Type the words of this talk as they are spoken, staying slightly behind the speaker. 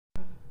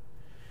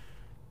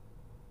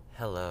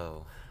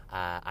Hello.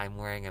 I'm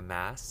wearing a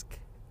mask.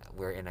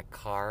 We're in a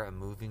car, a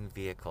moving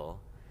vehicle,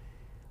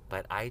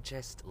 but I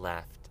just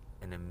left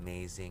an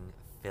amazing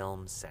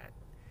film set.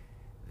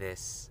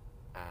 This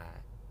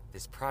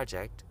this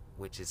project,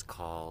 which is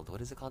called,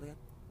 what is it called again?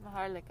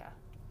 Maharlika.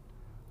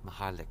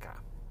 Maharlika.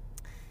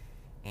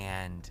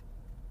 And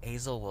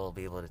Hazel will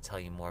be able to tell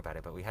you more about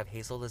it, but we have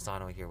Hazel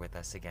Lozano here with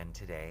us again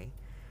today.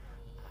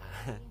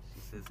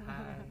 She says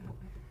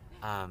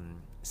hi.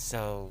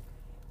 So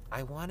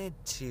I wanted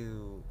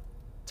to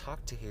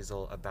talk to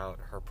Hazel about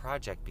her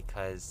project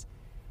because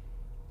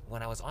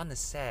when I was on the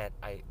set,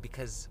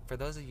 because for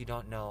those of you who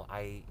don't know,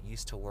 I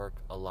used to work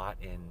a lot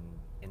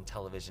in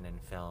television and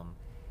film,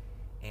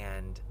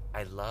 and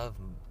I love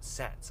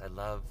sets. I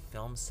love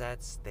film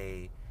sets.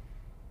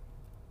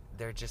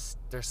 They're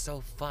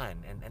so fun,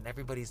 and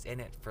everybody's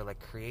in it for like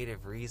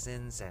creative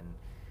reasons. And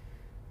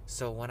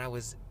so when I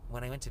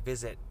went to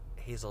visit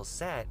Hazel's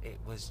set, it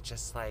was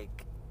just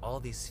like all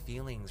these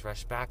feelings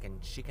rushed back,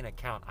 and she can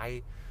account.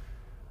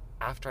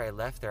 After I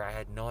left there, I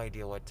had no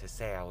idea what to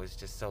say. I was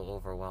just so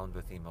overwhelmed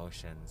with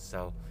emotions.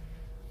 So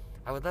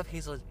I would love,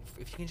 Hazel,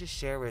 if you can just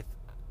share with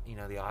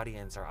the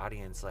audience, our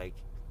audience, like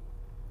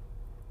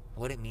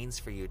what it means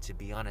for you to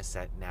be on a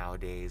set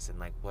nowadays, and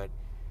like what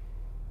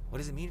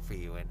does it mean for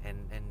you, and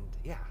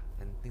yeah,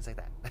 and things like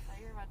that. I thought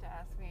you were about to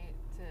ask me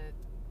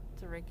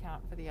to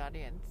recount for the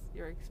audience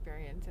your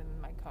experience in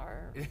my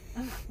car.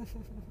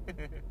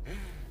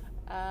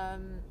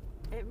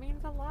 It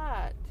means a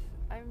lot.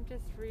 I'm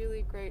just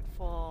really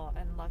grateful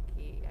and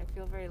lucky. I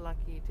feel very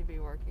lucky to be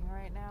working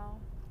right now.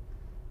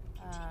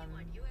 Continue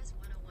on US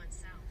 101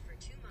 South for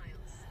 2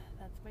 miles.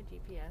 That's my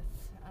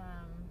GPS.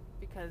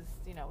 Because,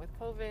 with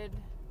COVID,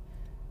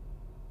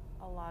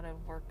 a lot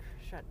of work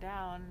shut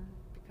down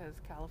because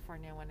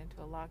California went into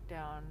a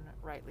lockdown,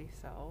 rightly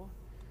so.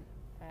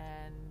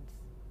 And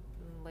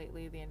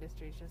lately the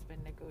industry's just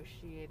been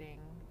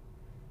negotiating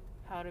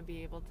how to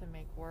be able to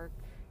make work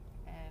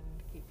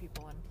and keep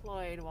people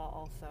employed while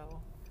also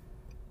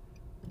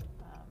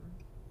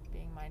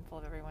being mindful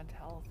of everyone's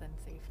health and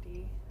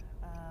safety.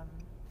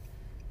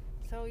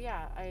 So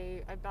yeah,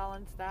 I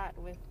balance that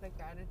with the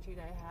gratitude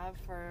I have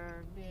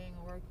for being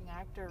a working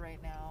actor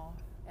right now,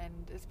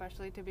 and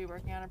especially to be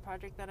working on a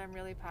project that I'm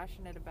really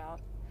passionate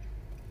about.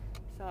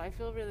 So I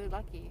feel really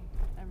lucky.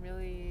 I'm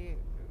really,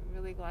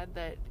 really glad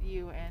that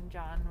you and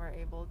John were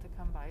able to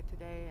come by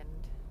today and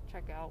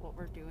check out what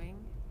we're doing,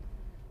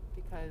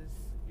 because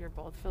you're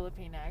both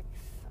Filipinx,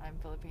 I'm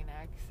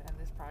Filipinx, and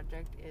this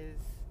project is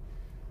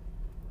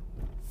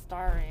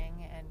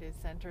starring and is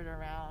centered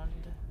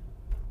around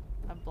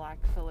a Black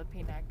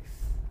Filipinx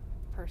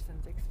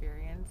person's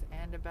experience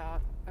and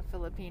about a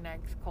Filipinx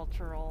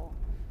cultural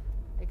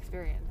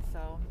experience.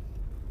 So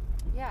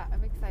yeah,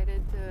 I'm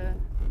excited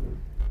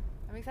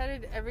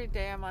every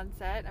day I'm on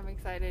set. I'm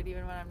excited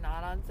even when I'm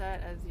not on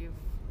set, as you've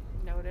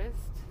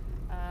noticed.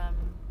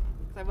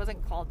 Because I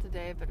wasn't called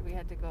today, but we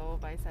had to go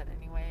by set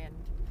anyway, and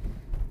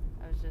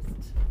I was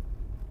just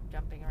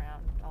jumping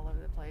around all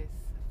over the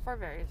place for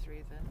various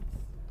reasons.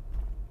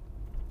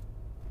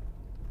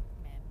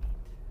 Man-made.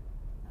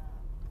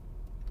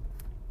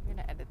 You're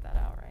gonna edit that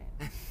out, right?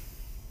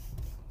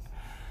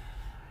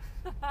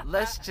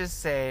 Let's just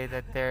say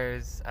that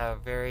there's a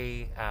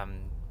very how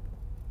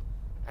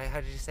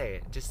did you say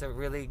it? Just a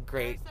really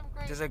great,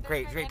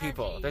 great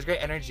people. There's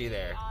great energy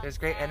there. There's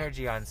great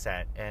energy on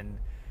set, and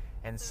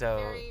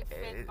so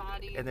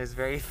and there's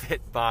very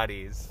fit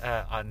bodies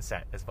on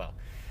set as well.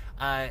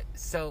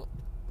 So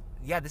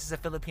yeah, this is a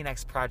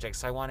Filipinx project.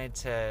 So I wanted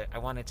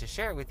to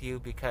share it with you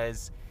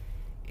because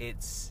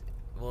it's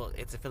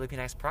a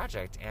Filipinx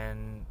project,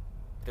 and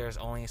there's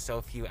only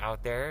so few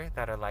out there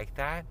that are like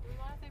that. Do we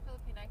want to say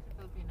Filipinx or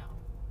Filipino?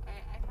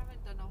 I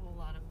haven't done a whole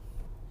lot of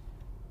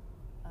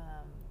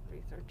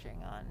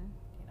researching on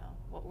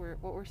what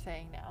we're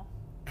saying now.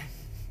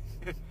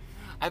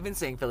 I've been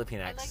saying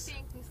Filipinx. I like the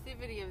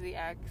inclusivity of the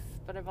X,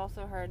 but I've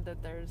also heard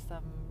that there's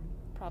some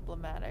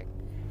problematic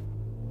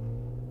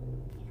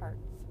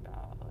parts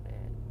about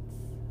it.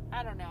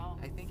 I don't know.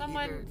 I think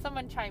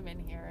someone chime in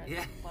here and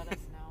let us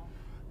know.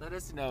 Let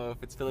us know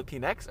if it's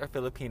Filipinx or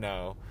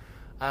Filipino.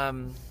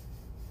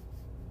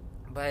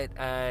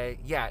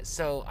 Yeah,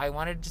 so I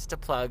wanted just to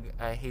plug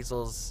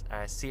Hazel's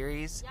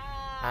series.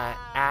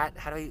 At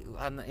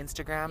on the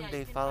Instagram,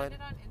 they followed. You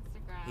can find it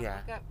on Instagram.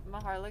 Yeah. Look up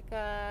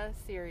Maharlika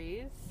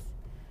series.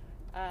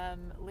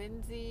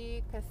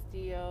 Lindsay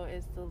Castillo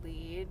is the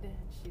lead.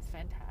 She's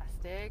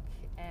fantastic,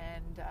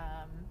 and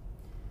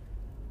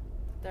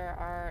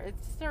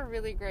it's just a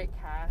really great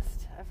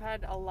cast. I've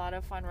had a lot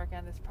of fun working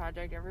on this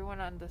project. Everyone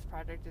on this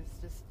project is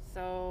just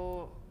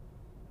so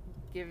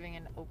giving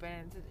and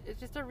open. It's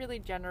just a really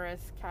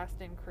generous cast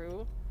and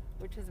crew,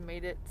 which has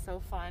made it so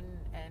fun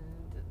and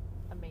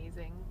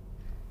amazing.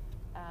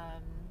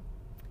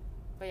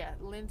 But yeah,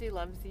 Lindsay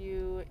Loves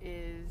You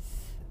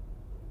is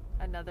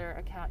another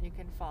account you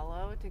can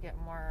follow to get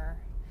more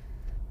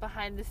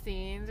behind the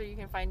scenes, or you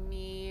can find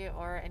me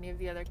or any of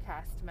the other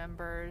cast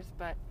members.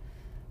 But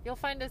you'll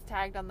find us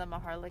tagged on the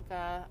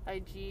Maharlika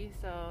IG,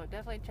 so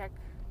definitely check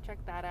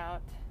that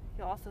out.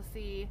 you'll also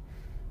see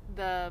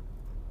the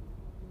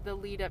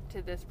lead up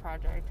to this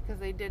project, because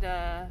they did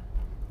a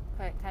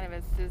kind of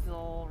a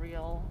sizzle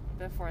reel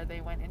before they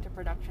went into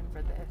production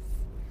for this.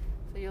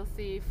 So you'll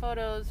see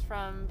photos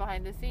from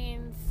behind the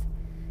scenes.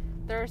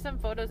 There are some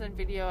photos and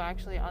video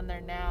actually on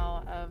there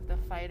now of the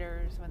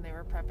fighters when they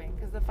were prepping,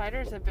 because the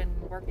fighters have been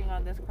working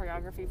on this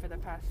choreography for the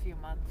past few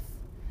months.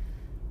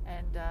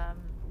 And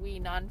we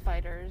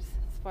non-fighters,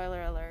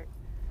 spoiler alert,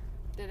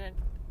 didn't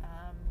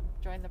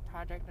join the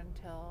project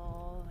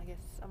until, I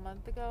guess, a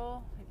month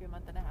ago, maybe a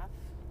month and a half.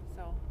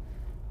 So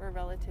we're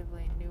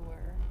relatively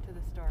newer to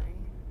the story.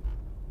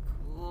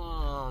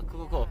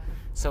 Cool.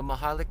 So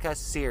Maharlika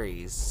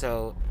series.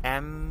 So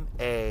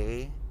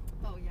M-A...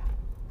 Oh, yeah.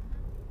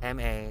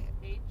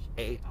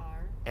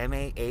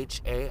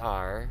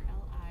 M-A-H-A-R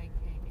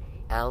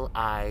Lika.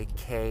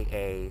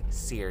 Lika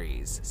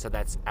series. So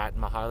that's at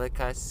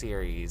Maharlika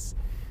series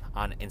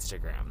on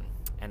Instagram.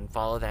 And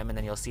follow them, and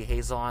then you'll see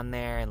Hazel on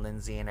there and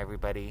Lindsay and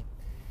everybody.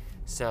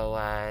 So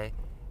I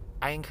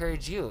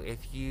encourage you,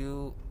 if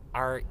you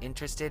are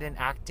interested in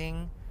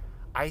acting,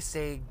 I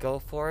say go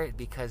for it,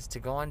 because to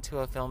go onto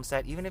a film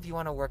set, even if you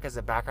want to work as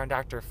a background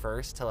actor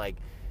first to like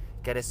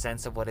get a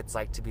sense of what it's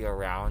like to be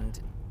around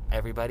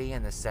everybody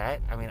in the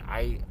set, I mean,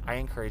 I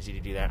encourage you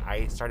to do that.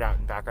 I started out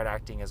in background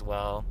acting as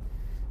well.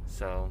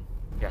 So,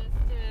 yeah. Just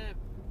to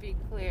be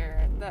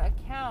clear, the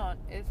account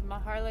is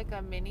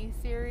Maharlika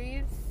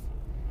miniseries,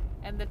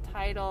 and the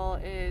title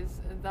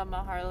is The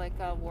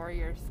Maharlika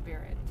Warrior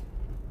Spirit.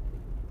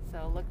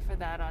 So look for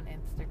that on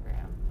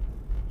Instagram.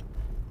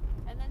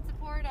 And then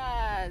support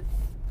us.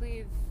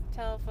 Please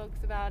tell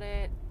folks about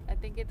it. I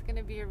think it's going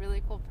to be a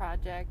really cool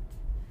project.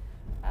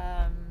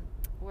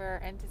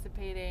 We're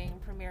anticipating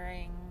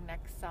premiering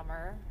next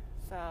summer,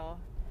 so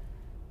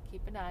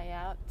keep an eye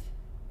out.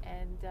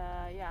 And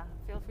yeah,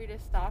 feel free to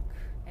stalk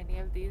any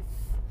of these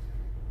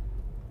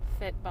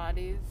fit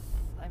bodies.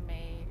 I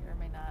may or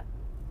may not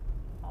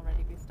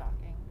already be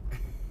stalking.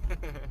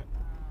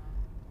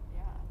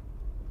 Yeah.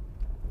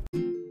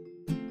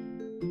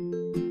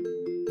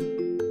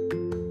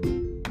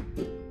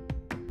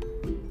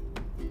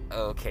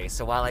 Okay,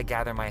 so while I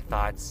gather my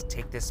thoughts,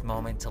 take this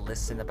moment to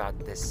listen about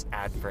this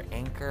ad for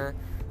Anchor.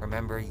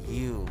 Remember,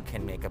 you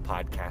can make a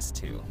podcast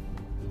too.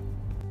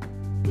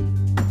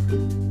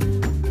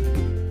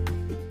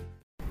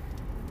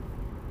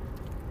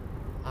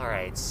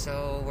 Alright,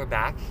 so we're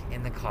back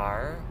in the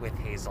car with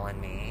Hazel and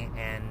me,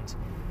 and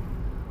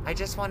I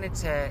just wanted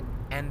to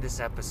end this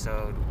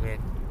episode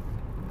with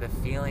the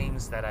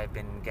feelings that I've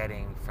been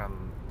getting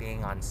from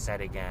being on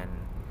set again.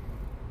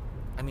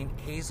 I mean,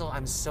 Hazel,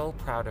 I'm so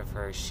proud of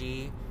her.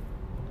 She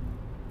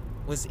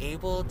was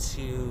able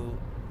to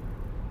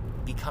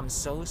become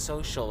so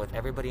social with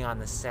everybody on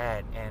the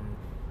set and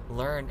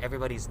learn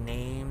everybody's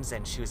names,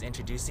 and she was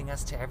introducing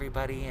us to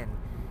everybody, and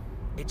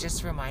it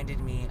just reminded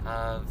me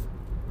of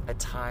a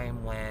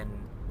time when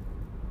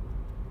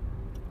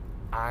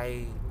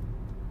I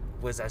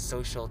was as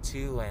social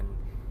too, and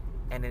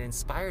it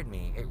inspired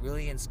me. It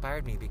really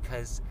inspired me,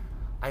 because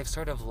I've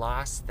sort of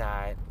lost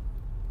that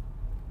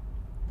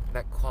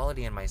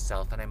quality in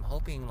myself, and I'm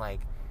hoping, like,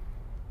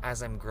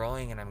 as I'm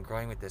growing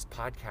with this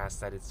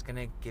podcast, that it's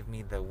gonna give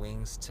me the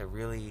wings to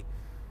really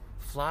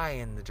fly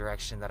in the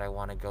direction that I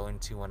want to go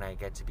into when I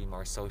get to be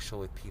more social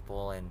with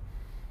people. And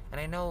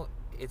I know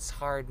it's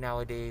hard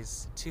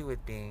nowadays too,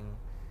 with being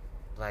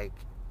like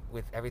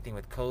with everything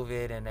with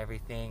COVID and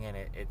everything, and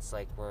it's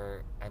like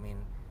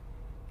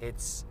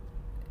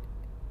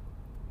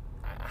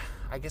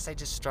I guess I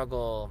just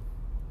struggle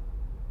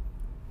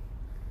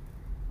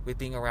with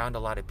being around a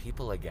lot of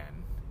people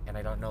again, and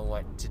I don't know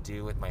what to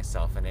do with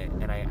myself in it,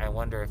 and I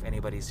wonder if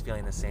anybody's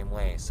feeling the same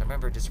way. So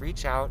remember, just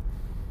reach out,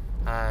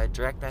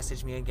 direct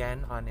message me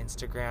again on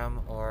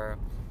Instagram, or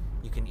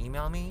you can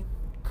email me,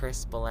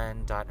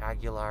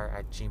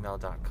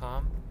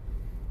 chrisbelen.aguilar@gmail.com,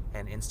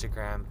 and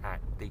Instagram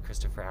at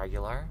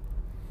 @thechristopher_aguilar.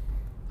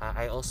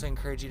 I also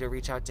encourage you to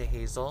reach out to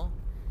Hazel.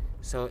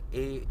 So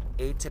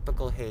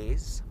Atypical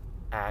Haze,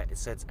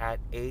 so it's at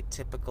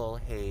Atypical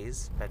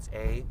Haze. That's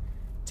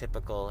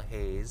Atypical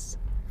Haze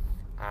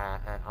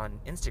on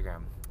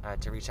Instagram,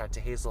 to reach out to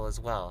Hazel as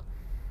well.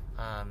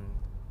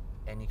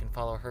 And you can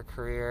follow her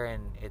career,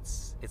 and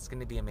it's going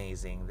to be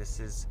amazing.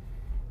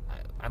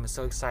 I'm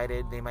so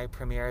excited. They might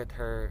premiere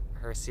her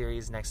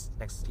series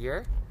next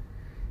year.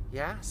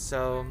 Yeah.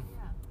 So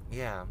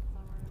yeah.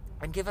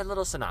 And give a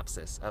little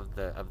synopsis of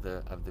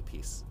the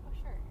piece. Oh,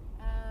 sure.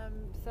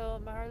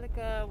 So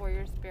Maharlika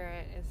Warrior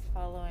Spirit is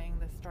following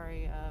the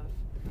story of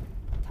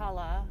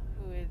Tala,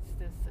 who is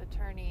this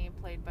attorney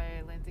played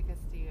by Lindsay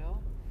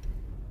Castillo,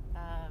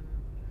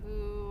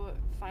 who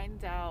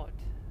finds out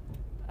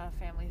a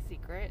family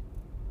secret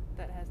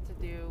that has to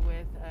do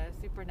with a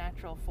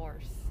supernatural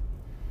force.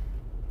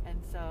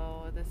 And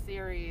so the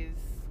series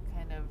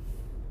kind of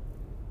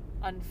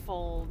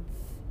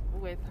unfolds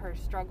with her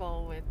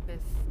struggle with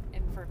this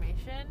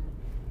information,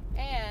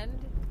 and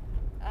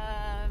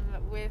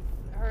with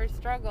her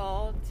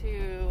struggle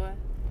to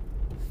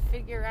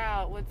figure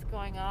out what's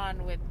going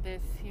on with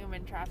this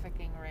human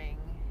trafficking ring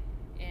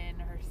in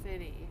her city.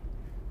 City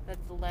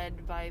that's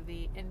led by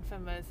the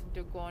infamous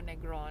Dugo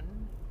Negron,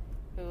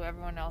 who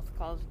everyone else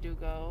calls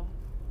Dugo.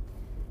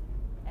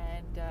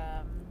 And,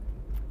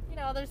 you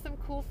know, there's some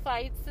cool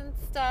fights and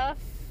stuff,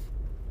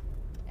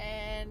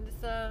 and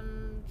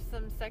some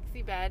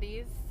sexy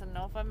baddies. I don't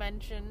know if I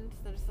mentioned,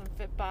 there's some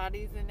fit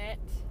bodies in it.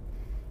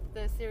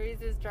 The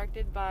series is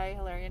directed by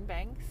Hilarion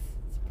Banks.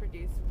 It's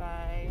produced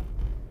by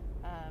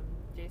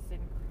Jason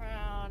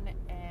Crown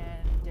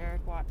and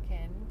Derek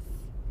Watkins.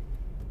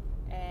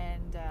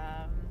 And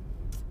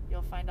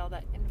you'll find all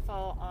that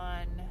info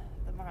on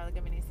the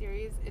Maharlika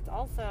miniseries. It's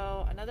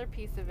also, another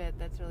piece of it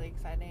that's really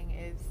exciting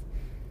is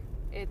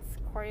it's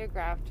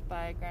choreographed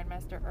by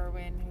Grandmaster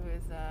Irwin, who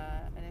is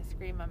an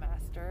Eskrima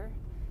master.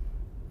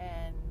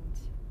 And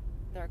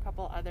there are a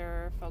couple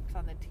other folks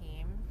on the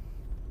team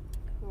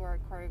who are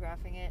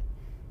choreographing it.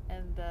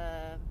 And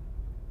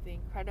the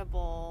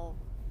incredible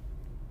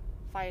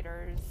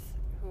fighters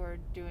who are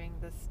doing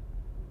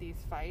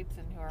these fights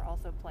and who are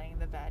also playing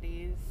the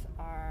baddies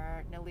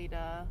are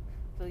Nelita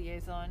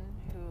Villazon,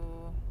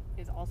 who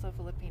is also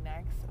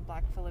Filipinx, a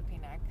black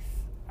Filipinx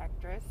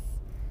actress.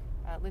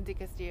 Lindsay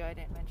Castillo, I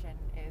didn't mention,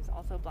 is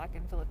also black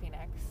and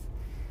Filipinx.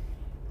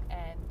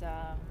 And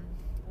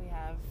we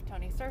have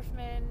Tony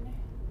Surfman,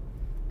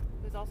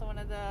 who's also one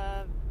of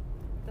the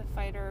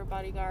fighter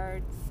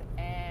bodyguards,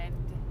 and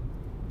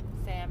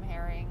Sam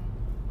Herring.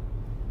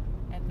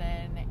 And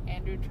then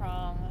Andrew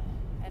Trong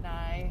and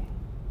I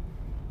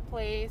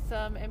play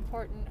some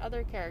important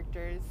other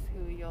characters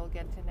who you'll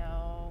get to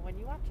know when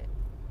you watch it.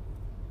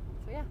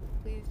 So yeah,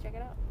 please check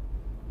it out.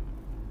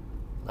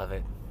 Love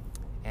it.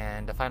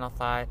 And a final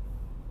thought.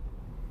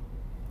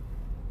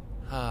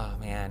 Oh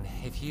man,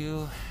 if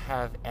you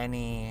have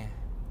any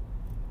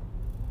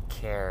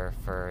care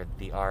for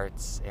the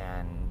arts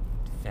and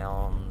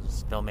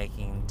films,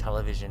 filmmaking,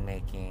 television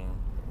making,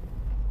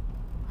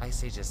 I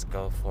say just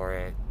go for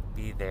it.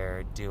 Be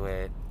there, do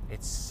it.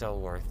 It's so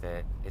worth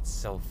it. It's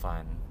so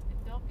fun.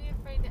 And don't be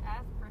afraid to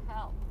ask for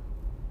help.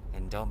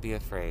 And don't be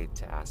afraid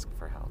to ask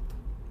for help.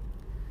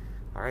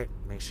 All right,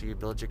 make sure you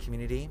build your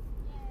community.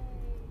 Yay.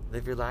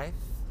 Live your life.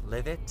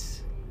 Live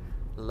it.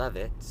 Love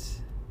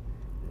it.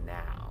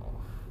 Now.